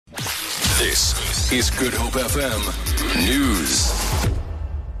This is Good Hope FM News.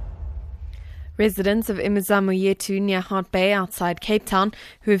 Residents of Imizamo Yethu near Hout Bay outside Cape Town,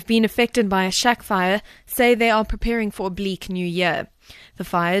 who have been affected by a shack fire, say they are preparing for a bleak new year. The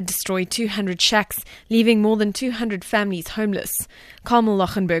fire destroyed 200 shacks, leaving more than 200 families homeless. Carmel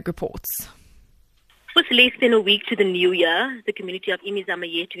Lochenberg reports. With less than a week to the new year, the community of Imizamo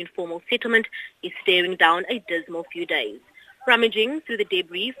Yethu informal settlement is staring down a dismal few days. Rummaging through the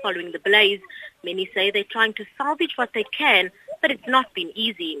debris following the blaze, many say they're trying to salvage what they can, but it's not been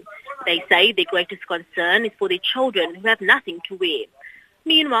easy. They say their greatest concern is for their children who have nothing to wear.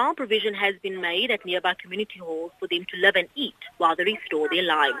 Meanwhile, provision has been made at nearby community halls for them to live and eat while they restore their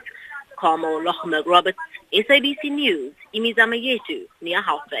lives. Carmel Lochenberg Roberts, SABC News, Imizamo Yethu, near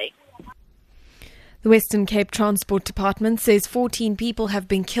Hout Bay. The Western Cape Transport Department says 14 people have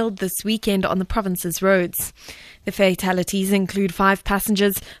been killed this weekend on the province's roads. The fatalities include 5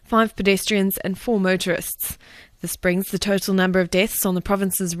 passengers, 5 pedestrians and 4 motorists. This brings the total number of deaths on the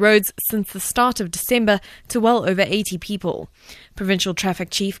province's roads since the start of December to well over 80 people. Provincial Traffic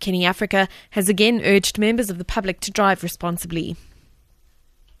Chief Kenny Africa has again urged members of the public to drive responsibly.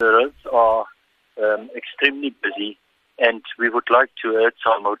 The roads are extremely busy, and we would like to urge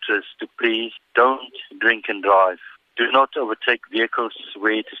our motorists to please don't drink and drive. Do not overtake vehicles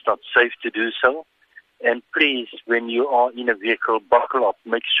where it is not safe to do so. And please, when you are in a vehicle, buckle up.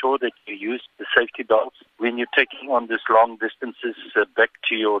 Make sure that you use the safety belts. When you're taking on these long distances back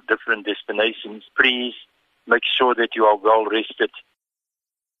to your different destinations, please make sure that you are well rested.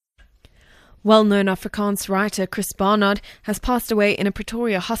 Well-known Afrikaans writer Chris Barnard has passed away in a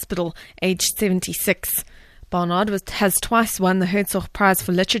Pretoria hospital, aged 76. Barnard has twice won the Hertzog Prize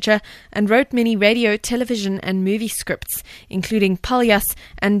for Literature and wrote many radio, television and movie scripts, including Paljas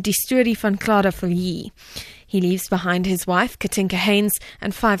and Die Storie van Clara Villiers. He leaves behind his wife, Katinka Haynes,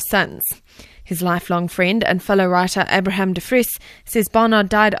 and 5 sons. His lifelong friend and fellow writer Abraham de Vries says Barnard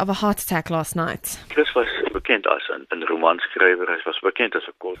died of a heart attack last night. Chris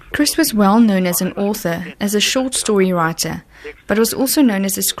was well known as an author, as a short story writer, but was also known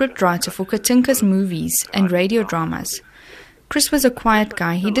as a script writer for Katinka's movies and radio dramas. Chris was a quiet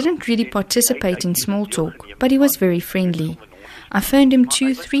guy. He didn't really participate in small talk, but he was very friendly. I phoned him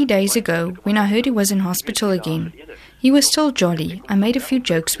 2-3 days ago when I heard he was in hospital again. He was still jolly. I made a few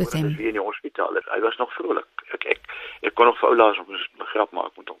jokes with him.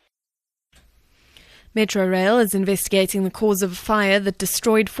 Metro Rail is investigating the cause of a fire that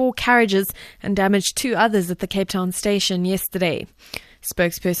destroyed 4 carriages and damaged 2 others at the Cape Town station yesterday.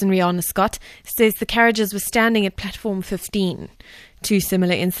 Spokesperson Rihanna Scott says the carriages were standing at platform 15. 2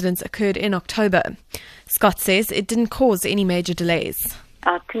 similar incidents occurred in October. Scott says it didn't cause any major delays.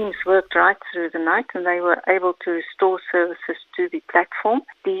 Our teams worked right through the night and they were able to restore services to the platform.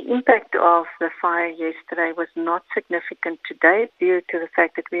 The impact of the fire yesterday was not significant today due to the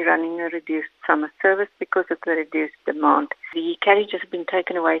fact that we're running a reduced summer service because of the reduced demand. The carriages have been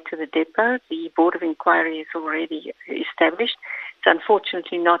taken away to the depot. The Board of Inquiry is already established. It's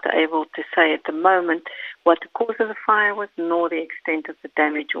unfortunately not able to say at the moment what the cause of the fire was, nor the extent of the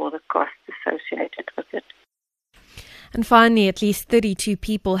damage or the costs associated with it. And finally, at least 32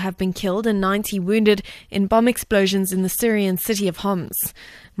 people have been killed and 90 wounded in bomb explosions in the Syrian city of Homs.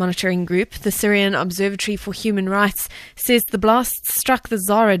 Monitoring group, the Syrian Observatory for Human Rights, says the blasts struck the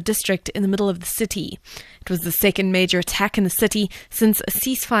Zara district in the middle of the city. It was the second major attack in the city since a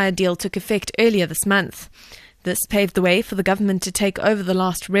ceasefire deal took effect earlier this month. This paved the way for the government to take over the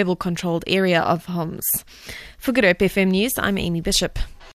last rebel-controlled area of Homs. For Good Hope FM News, I'm Amy Bishop.